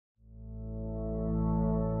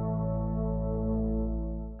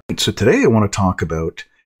So today I want to talk about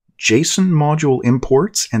JSON module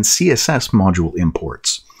imports and CSS module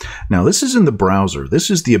imports. Now this is in the browser. This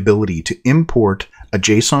is the ability to import a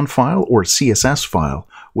JSON file or a CSS file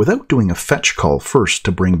without doing a fetch call first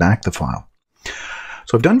to bring back the file.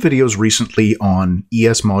 So I've done videos recently on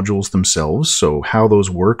ES modules themselves, so how those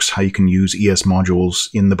works, how you can use ES modules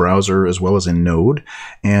in the browser as well as in Node,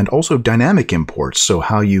 and also dynamic imports, so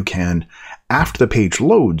how you can, after the page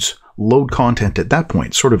loads, load content at that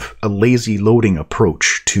point, sort of a lazy loading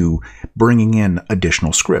approach to bringing in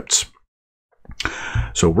additional scripts.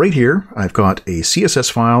 So right here, I've got a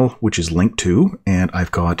CSS file which is linked to, and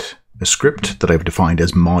I've got a script that I've defined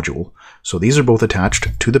as module. So these are both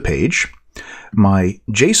attached to the page. My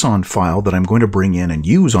JSON file that I'm going to bring in and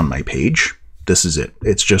use on my page, this is it.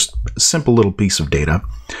 It's just a simple little piece of data.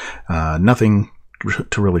 Nothing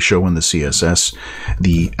to really show in the CSS.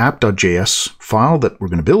 The app.js file that we're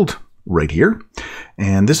going to build right here.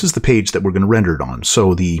 And this is the page that we're going to render it on.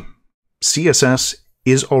 So the CSS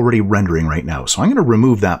is already rendering right now. So I'm going to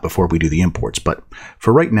remove that before we do the imports. But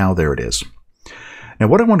for right now, there it is. Now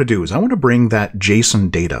what I want to do is I want to bring that JSON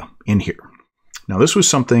data in here. Now this was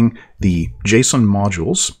something, the JSON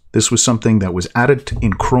modules, this was something that was added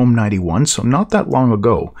in Chrome 91, so not that long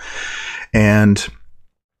ago. And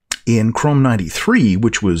in Chrome 93,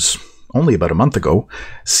 which was only about a month ago,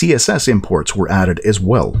 CSS imports were added as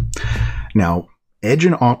well. Now, Edge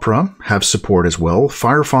and Opera have support as well.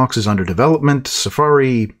 Firefox is under development.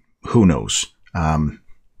 Safari, who knows?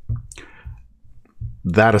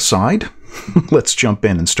 That aside, let's jump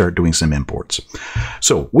in and start doing some imports.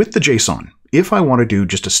 So with the JSON, if I want to do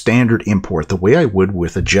just a standard import the way I would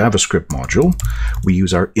with a JavaScript module, we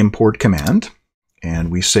use our import command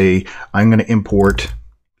and we say, I'm going to import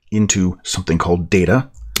into something called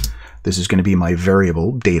data. This is going to be my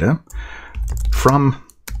variable data from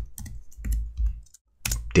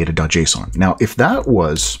data.json. Now, if that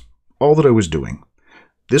was all that I was doing,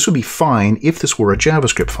 this would be fine if this were a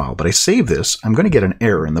JavaScript file, but I save this, I'm going to get an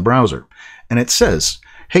error in the browser. And it says,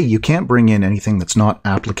 hey, you can't bring in anything that's not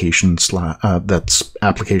application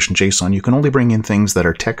JSON. You can only bring in things that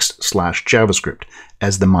are text/JavaScript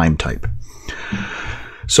as the MIME type.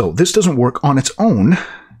 So this doesn't work on its own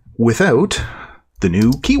without the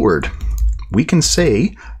new keyword. We can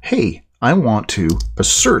say, hey, I want to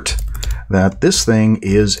assert that this thing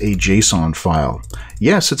is a JSON file.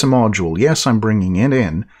 Yes, it's a module. Yes, I'm bringing it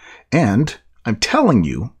in. And I'm telling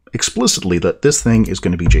you explicitly that this thing is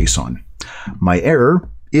going to be JSON. My error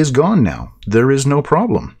is gone now. There is no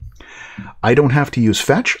problem. I don't have to use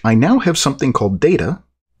fetch. I now have something called data,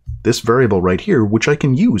 this variable right here, which I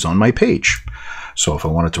can use on my page. So if I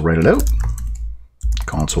wanted to write it out,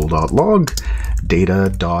 console.log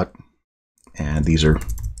data. And these are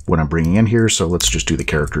what I'm bringing in here. So let's just do the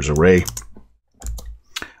characters array.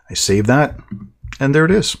 I save that, and there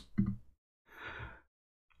it is.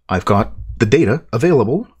 I've got the data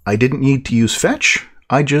available. I didn't need to use fetch.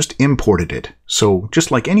 I just imported it. So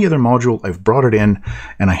just like any other module, I've brought it in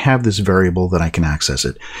and I have this variable that I can access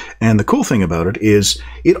it. And the cool thing about it is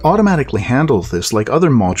it automatically handles this like other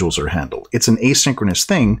modules are handled. It's an asynchronous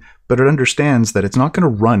thing, but it understands that it's not going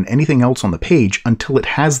to run anything else on the page until it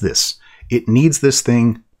has this. It needs this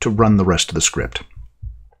thing to run the rest of the script.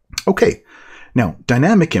 Okay, now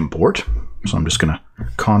dynamic import. So I'm just going to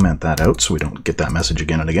comment that out so we don't get that message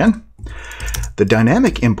again and again. The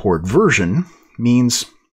dynamic import version means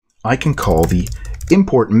I can call the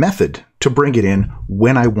import method to bring it in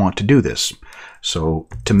when I want to do this. So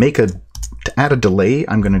to add a delay,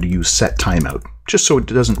 I'm going to use set timeout, just so it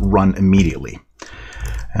doesn't run immediately.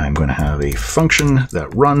 And I'm going to have a function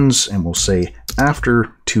that runs and we'll say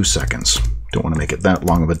after 2 seconds. Don't want to make it that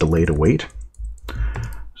long of a delay to wait.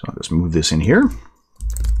 So I'll just move this in here.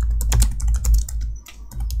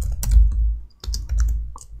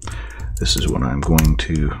 This is what I'm going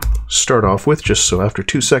to start off with, just so after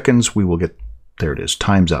 2 seconds we will get, there it is,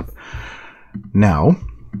 time's up. Now,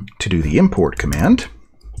 to do the import command,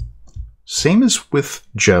 same as with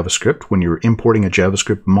JavaScript, when you're importing a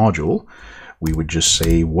JavaScript module, we would just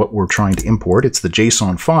say what we're trying to import. It's the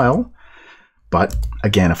JSON file. But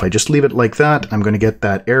again, if I just leave it like that, I'm going to get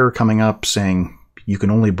that error coming up saying you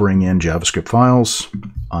can only bring in JavaScript files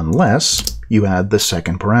unless you add the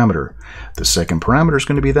second parameter. The second parameter is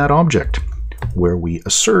going to be that object where we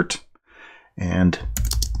assert, and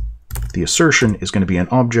the assertion is going to be an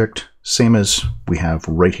object, same as we have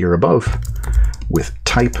right here above with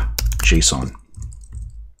type JSON.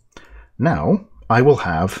 Now I will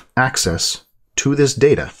have access to this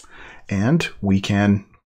data and we can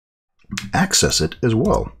access it as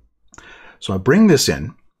well. So I bring this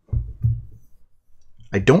in,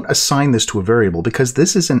 I don't assign this to a variable because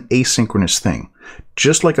this is an asynchronous thing,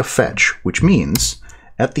 just like a fetch, which means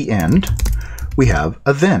at the end we have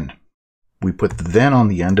a then. We put the then on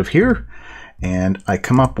the end of here, and I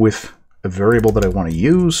come up with a variable that I want to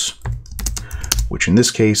use, which in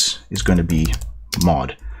this case is going to be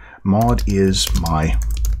mod. Mod is my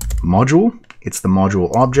module. It's the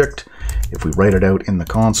module object. If we write it out in the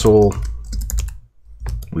console,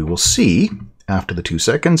 we will see after the 2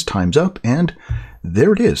 seconds, time's up, and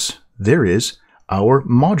there it is. There is our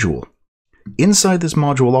module. Inside this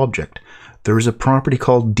module object, there is a property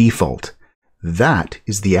called default. That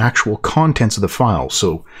is the actual contents of the file.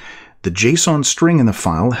 So the JSON string in the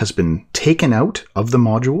file has been taken out of the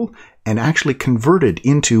module and actually converted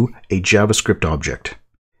into a JavaScript object.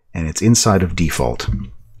 And it's inside of default.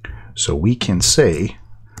 So we can say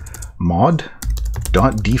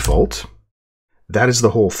mod.default. That is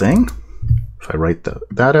the whole thing. If I write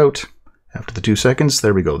that out after the 2 seconds,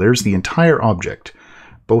 there we go. There's the entire object,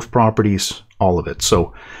 both properties, all of it.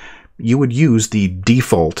 So you would use the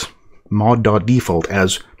default, mod.default,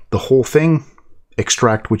 as the whole thing,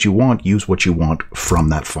 extract what you want, use what you want from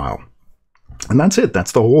that file. And that's it.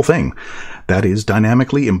 That's the whole thing. That is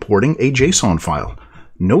dynamically importing a JSON file.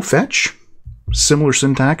 No fetch. Similar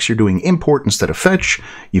syntax, you're doing import instead of fetch.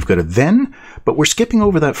 You've got a then, but we're skipping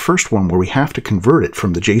over that first one where we have to convert it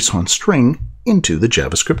from the JSON string into the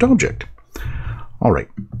JavaScript object. All right,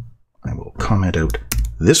 I will comment out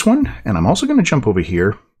this one, and I'm also going to jump over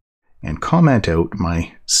here and comment out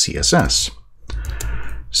my CSS.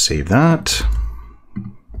 Save that.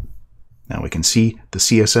 Now we can see the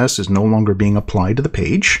CSS is no longer being applied to the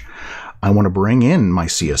page. I want to bring in my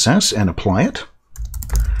CSS and apply it.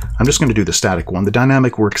 I'm just going to do the static one. The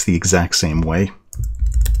dynamic works the exact same way.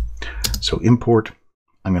 So import,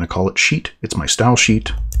 I'm going to call it sheet. It's my style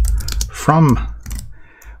sheet. From,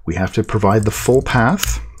 we have to provide the full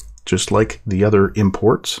path, just like the other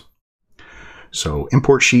imports. So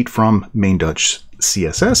import sheet from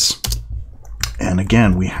main.css. And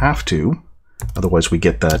again, we have to, otherwise we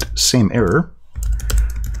get that same error.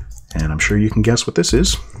 And I'm sure you can guess what this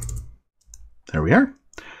is. There we are.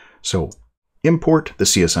 So import the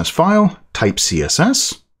CSS file, type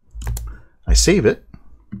CSS. I save it.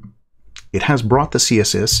 It has brought the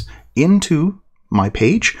CSS into my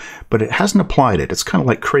page, but it hasn't applied it. It's kind of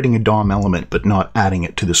like creating a DOM element, but not adding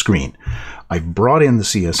it to the screen. I've brought in the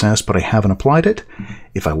CSS, but I haven't applied it.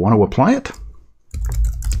 If I want to apply it,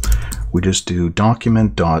 we just do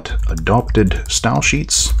document.adopted style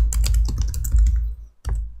sheets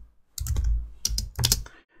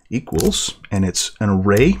equals, and it's an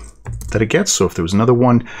array that it gets. So if there was another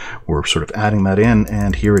one, we're sort of adding that in,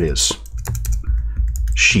 and here it is,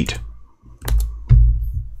 sheet.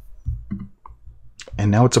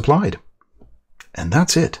 And now it's applied. And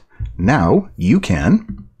that's it. Now you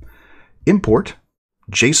can import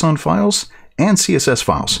JSON files and CSS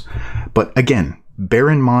files. But again, bear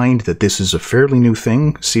in mind that this is a fairly new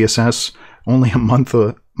thing. CSS, only a month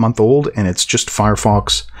old, and it's just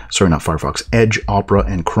Firefox, sorry, not Firefox, Edge, Opera,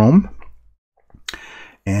 and Chrome.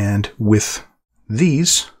 And with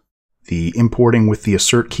these, the importing with the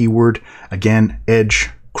assert keyword, again, Edge,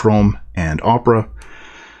 Chrome, and Opera.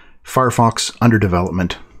 Firefox, under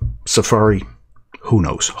development. Safari, who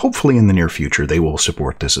knows? Hopefully in the near future they will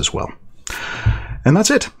support this as well. And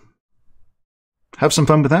that's it. Have some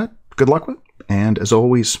fun with that. Good luck with it. And as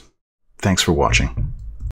always, thanks for watching.